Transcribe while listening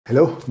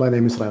Hello, my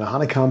name is Rainer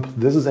Hanekamp.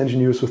 This is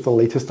Engineers with the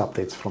latest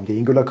updates from the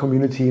Angular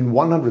community in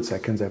 100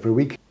 seconds every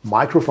week.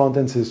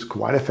 Micro-Frontends is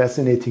quite a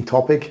fascinating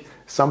topic.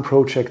 Some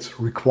projects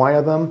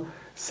require them,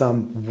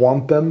 some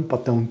want them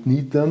but don't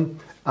need them,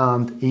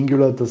 and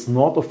Angular does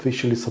not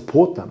officially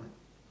support them.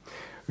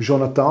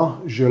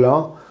 Jonathan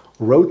Gelin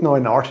wrote now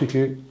an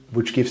article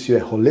which gives you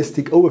a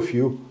holistic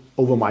overview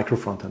over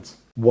Micro-Frontends.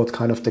 What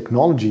kind of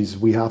technologies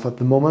we have at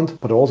the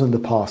moment, but also in the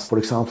past. For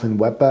example, in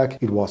Webpack,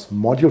 it was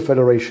module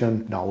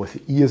federation. Now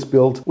with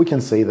Esbuild, we can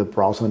say the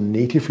browser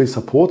natively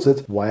supports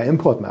it via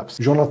import maps.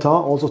 Jonathan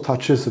also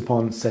touches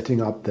upon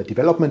setting up the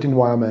development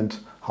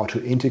environment, how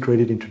to integrate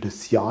it into the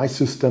CI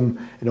system,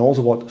 and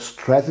also what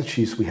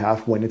strategies we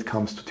have when it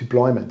comes to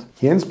deployment.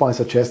 He ends by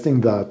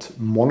suggesting that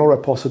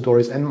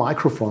monorepositories and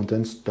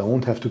micro-frontends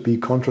don't have to be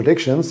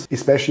contradictions,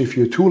 especially if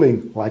your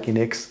tooling like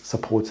Nx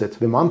supports it.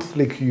 The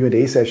monthly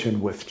Q&A session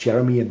with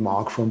Jeremy and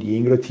Mark from the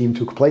Angular team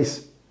took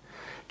place.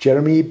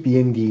 Jeremy,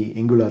 being the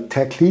Angular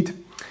tech lead,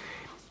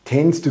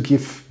 tends to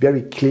give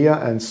very clear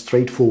and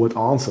straightforward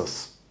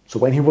answers. So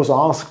when he was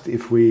asked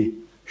if we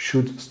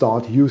should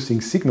start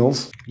using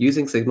signals.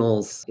 Using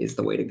signals is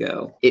the way to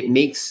go. It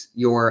makes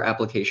your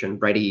application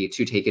ready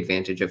to take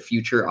advantage of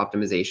future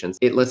optimizations.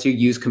 It lets you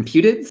use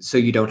computed, so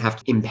you don't have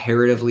to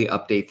imperatively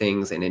update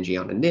things in ng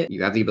on init.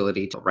 You have the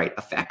ability to write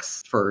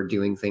effects for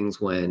doing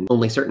things when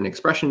only certain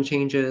expression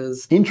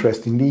changes.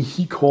 Interestingly,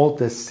 he called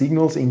the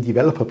signals in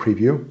developer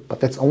preview,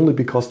 but that's only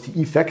because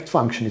the effect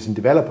function is in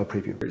developer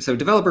preview. So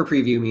developer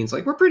preview means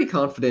like we're pretty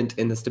confident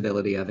in the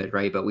stability of it,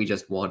 right? But we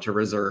just want to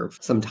reserve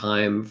some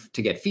time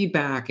to get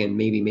feedback and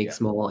maybe make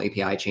small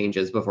API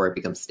changes before it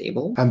becomes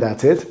stable. And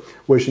that's it.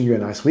 Wishing you a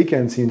nice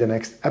weekend. See you in the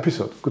next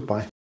episode.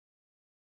 Goodbye.